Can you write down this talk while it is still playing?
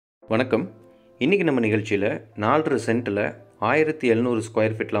வணக்கம். இன்றைக்கி நம்ம நிகழ்ச்சியில் 4.5 சென்ட்டில் 1700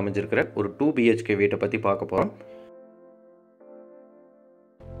 ஸ்கொயர் ஃபீட்டில் அமைஞ்சிருக்கிற ஒரு 2 பிஹெச்கே வீட்டை பற்றி பார்க்க போகிறோம்.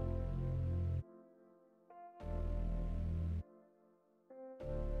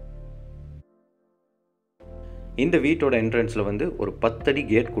 இந்த வீட்டோட என்ட்ரன்ஸில் ஒரு 10 அடி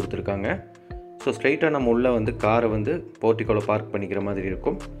கேட் கொடுத்துருக்காங்க. ஸோ ஸ்ட்ரைட்டாக நம்ம உள்ளே காரை போர்ட்டிக்கோவில் பார்க் பண்ணிக்கிற மாதிரி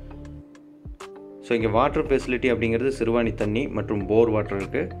இருக்கும். ஸோ இங்கே வாட்டர் ஃபெசிலிட்டி அப்படிங்கிறது சிறுவாணி தண்ணி மற்றும் போர் வாட்டர்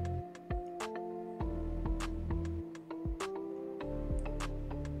இருக்குது.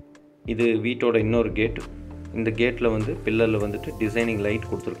 இது வீட்டோட இன்னொரு கேட். இந்த கேட்டில் பில்லரில் டிசைனிங் லைட்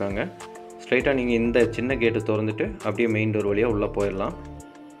கொடுத்துருக்காங்க. ஸ்ட்ரைட்டாக நீங்கள் இந்த சின்ன கேட்டை திறந்துட்டு அப்படியே மெயின் டோர் வழியாக உள்ளே போயிடலாம்.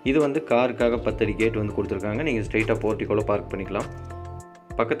 இது காருக்காக 10 அடி கேட் கொடுத்துருக்காங்க. நீங்கள் ஸ்ட்ரைட்டாக போர்ட்டிக்கோவில் பார்க் பண்ணிக்கலாம்.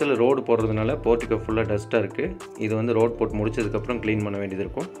 பக்கத்தில் ரோடு போடுறதுனால போர்ட்டிக்கோ ஃபுல்லாக டஸ்ட்டாக இருக்குது. இது ரோடு போட்டு முடிச்சதுக்கப்புறம் க்ளீன் பண்ண வேண்டியது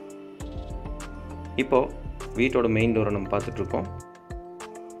இருக்கும். இப்போது வீட்டோட மெயின் டோரை நம்ம பார்த்துட்ருக்கோம்.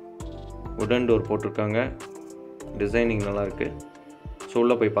 உடன் டோர் போட்டிருக்காங்க. டிசைனிங் நல்லாயிருக்கு. ஸோ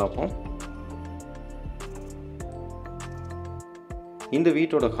உள்ளே போய் பார்ப்போம். இந்த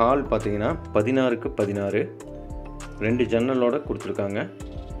வீட்டோட ஹால் பார்த்தீங்கன்னா 16க்கு 16 2 ஜன்னலோடு கொடுத்துருக்காங்க.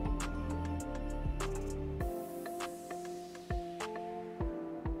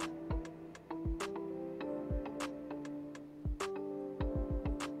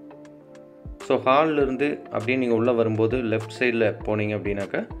 ஸோ ஹாலிலிருந்து அப்படியே நீங்கள் உள்ளே வரும்போது லெஃப்ட் சைடில் போனீங்க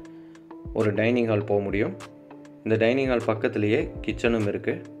அப்படின்னாக்கா ஒரு டைனிங் ஹால் போக முடியும். இந்த டைனிங் ஹால் பக்கத்துலேயே கிச்சனும்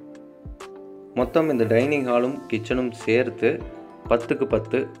இருக்குது. மொத்தம் இந்த டைனிங் ஹாலும் கிச்சனும் சேர்த்து 10க்கு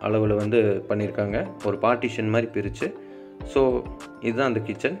 10 அளவில் பண்ணியிருக்காங்க. ஒரு பார்ட்டிஷன் மாதிரி பிரித்து. ஸோ இதுதான் அந்த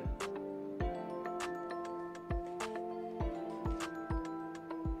கிச்சன்.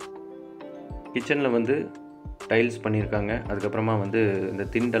 கிச்சனில் டைல்ஸ் பண்ணியிருக்காங்க. அதுக்கப்புறமா இந்த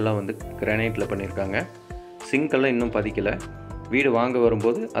திண்டெல்லாம் கிரானைட்டில் பண்ணியிருக்காங்க. சிங்க்கெல்லாம் இன்னும் பதிக்கலை. வீடு வாங்க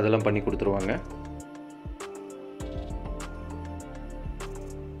வரும்போது அதெல்லாம் பண்ணி கொடுத்துருவாங்க.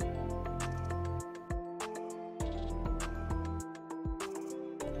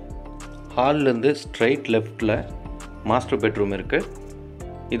 ஹால்லேருந்து ஸ்ட்ரைட் லெஃப்டில் மாஸ்டர் பெட்ரூம் இருக்குது.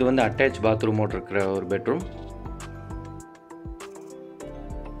 இது அட்டாச் பாத்ரூமோடு இருக்கிற ஒரு பெட்ரூம்.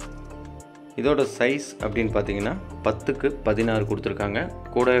 இதோட சைஸ் அப்படின்னு பார்த்தீங்கன்னா 10க்கு 16 கொடுத்துருக்காங்க.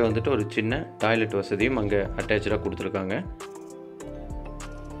 கூடவே ஒரு சின்ன டாய்லெட் வசதியும் அங்கே அட்டாச்சாக கொடுத்துருக்காங்க.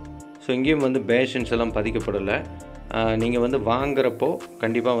 ஸோ இங்கேயும் பேஷன்ஸ் எல்லாம் பதிக்கப்படலை. நீங்கள் வாங்குறப்போ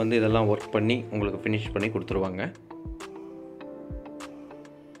கண்டிப்பாக இதெல்லாம் ஒர்க் பண்ணி உங்களுக்கு ஃபினிஷ் பண்ணி கொடுத்துருவாங்க.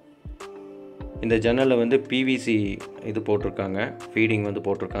 இந்த ஜன்னலில் பிவிசி இது போட்டிருக்காங்க. ஃபீடிங்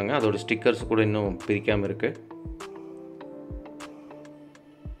போட்டிருக்காங்க. அதோட ஸ்டிக்கர்ஸ் கூட இன்னும் பிரிக்காமல் இருக்குது.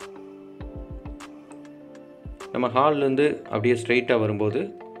 நம்ம ஹால்லேருந்து அப்படியே ஸ்ட்ரைட்டாக வரும்போது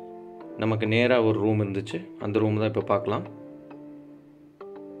நமக்கு நேராக ஒரு ரூம் இருந்துச்சு. அந்த ரூம் தான் இப்போ பார்க்கலாம்.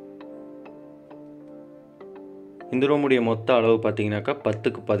 இந்த ரூமுடைய மொத்த அளவு பார்த்தீங்கன்னாக்கா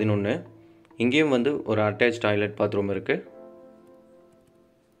 10க்கு 11. இங்கேயும் ஒரு அட்டாச் டாய்லெட் பாத்ரூம் இருக்குது.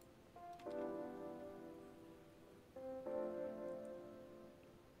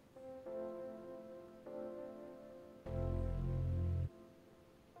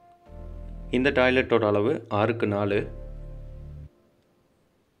 இந்த டாய்லெட்டோட அளவு 6க்கு 4.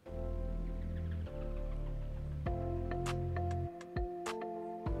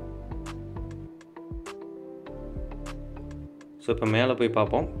 ஸோ இப்போ மேலே போய்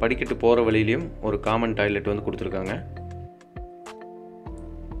பார்ப்போம். படிக்கட்டு போகிற வழியிலையும் ஒரு காமன் டாய்லெட் கொடுத்துருக்காங்க.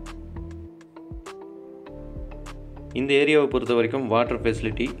 இந்த ஏரியாவை பொறுத்த வரைக்கும் வாட்டர்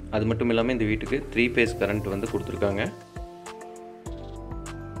ஃபெசிலிட்டி அது மட்டும் இல்லாமல் இந்த வீட்டுக்கு 3 ஃபேஸ் கரண்ட் கொடுத்துருக்காங்க.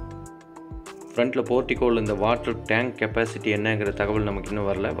 ஃப்ரண்ட்டில் போர்ட்டிக்கோவில் இந்த வாட்டர் டேங்க் கெப்பாசிட்டி என்னங்கிற தகவல் நமக்கு இன்னும்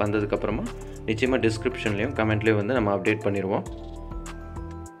வரல. வந்ததுக்கப்புறமா நிச்சயமாக டிஸ்கிரிப்ஷன்லேயும் கமெண்ட்லேயும் நம்ம அப்டேட் பண்ணிடுவோம்.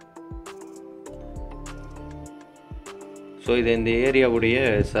 ஸோ இது இந்த ஏரியாவுடைய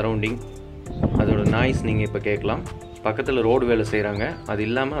சரௌண்டிங், அதோட நாய்ஸ் நீங்கள் இப்போ கேட்கலாம். பக்கத்தில் ரோடு வேலை செய்கிறாங்க. அது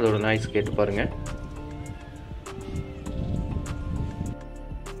இல்லாமல் அதோட நாய்ஸ் கேட்டு பாருங்கள்.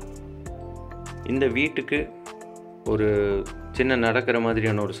 இந்த வீட்டுக்கு ஒரு சின்ன நடக்கிற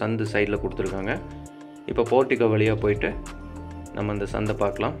மாதிரியான ஒரு சந்து சைடில் கொடுத்துருக்காங்க. இப்போ போர்ட்டிக்கோ வழியாக போயிட்டு நம்ம அந்த சந்தை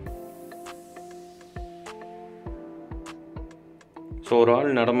பார்க்கலாம். ஸோ ஒரு ஆள்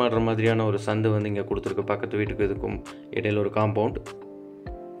நடமாடுற மாதிரியான ஒரு சந்து இங்கே கொடுத்துருக்கு. பக்கத்து வீட்டுக்கு இதுக்கும் இடையில் ஒரு காம்பவுண்ட்.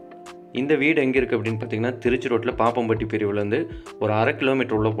 இந்த வீடு எங்கே இருக்குது அப்படின்னு பார்த்தீங்கன்னா திருச்சி ரோட்டில் பாப்பம்பட்டி பிரிவுலேருந்து ஒரு 1/2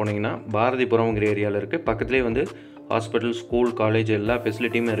 கிலோமீட்டர் உள்ளே போனீங்கன்னா பாரதிபுரம்ங்கிற ஏரியாவில் இருக்குது. பக்கத்துலேயே ஹாஸ்பிட்டல், ஸ்கூல், காலேஜ் எல்லா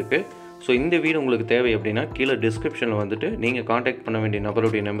ஃபெசிலிட்டியுமே இருக்குது. ஸோ இந்த வீடு உங்களுக்கு தேவை அப்படின்னா கீழே டிஸ்கிரிப்ஷனில் நீங்கள் காண்டாக்ட் பண்ண வேண்டிய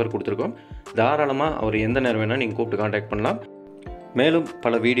நபருடைய நம்பர் கொடுத்துருக்கோம். தாராளமாக அவர் எந்த நேரம் வேணால் நீங்கள் கூப்பிட்டு காண்டாக்ட் பண்ணலாம். மேலும்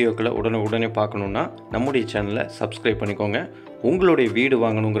பல வீடியோக்களை உடனே பார்க்கணுன்னா நம்முடைய சேனலை சப்ஸ்கிரைப் பண்ணிக்கோங்க. உங்களுடைய வீடு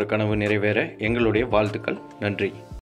வாங்கணுங்கிற கனவு நிறைவேற எங்களுடைய வாழ்த்துக்கள். நன்றி.